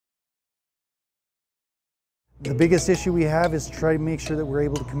The biggest issue we have is to try to make sure that we're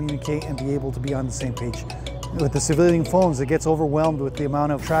able to communicate and be able to be on the same page. With the civilian phones, it gets overwhelmed with the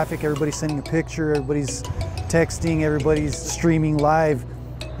amount of traffic. Everybody's sending a picture, everybody's texting, everybody's streaming live.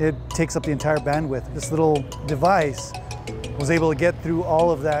 It takes up the entire bandwidth. This little device was able to get through all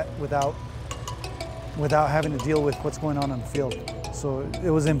of that without having to deal with what's going on the field. So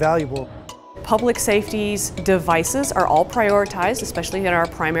it was invaluable. Public safety's devices are all prioritized, especially in our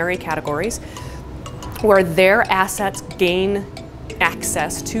primary categories, where their assets gain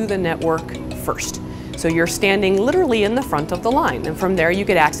access to the network first. So you're standing literally in the front of the line, and from there you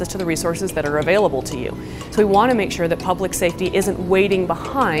get access to the resources that are available to you. So we want to make sure that public safety isn't waiting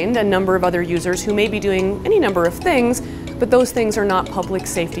behind a number of other users who may be doing any number of things, but those things are not public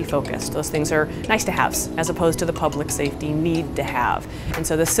safety focused. Those things are nice to haves as opposed to the public safety need to have. And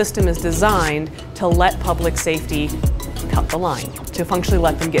so the system is designed to let public safety cut the line, to functionally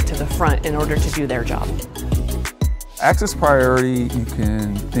let them get to the front in order to do their job. Access priority you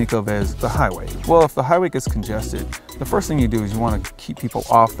can think of as the highway. Well, if the highway gets congested, the first thing you do is you want to keep people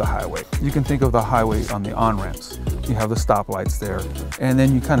off the highway. You can think of the highway on the on-ramps. You have the stoplights there, and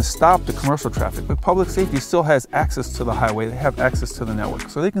then you kind of stop the commercial traffic. But public safety still has access to the highway. They have access to the network,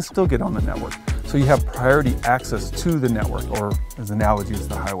 so they can still get on the network. So you have priority access to the network, or as analogy is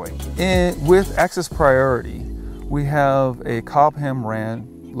the highway. And with access priority, we have a Cobham RAN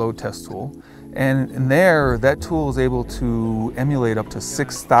load test tool. And in there, that tool is able to emulate up to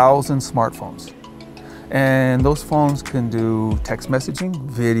 6,000 smartphones. And those phones can do text messaging,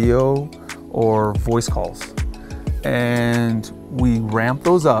 video, or voice calls. And we ramp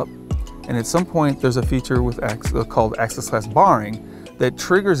those up, and at some point there's a feature with called access class barring that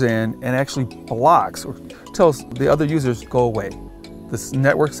triggers in and actually blocks or tells the other users, go away. This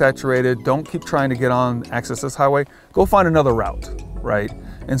network's saturated, don't keep trying to get on access this highway, go find another route, right?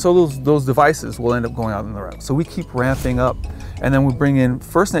 And so those devices will end up going out on the route. So we keep ramping up, and then we bring in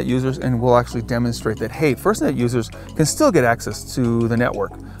FirstNet users, and we'll actually demonstrate that, hey, FirstNet users can still get access to the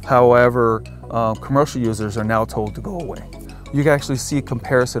network. However, commercial users are now told to go away. You can actually see a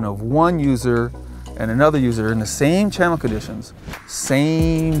comparison of one user and another user in the same channel conditions,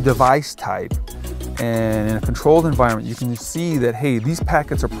 same device type, and in a controlled environment, you can see that, hey, these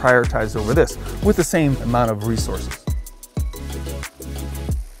packets are prioritized over this with the same amount of resources.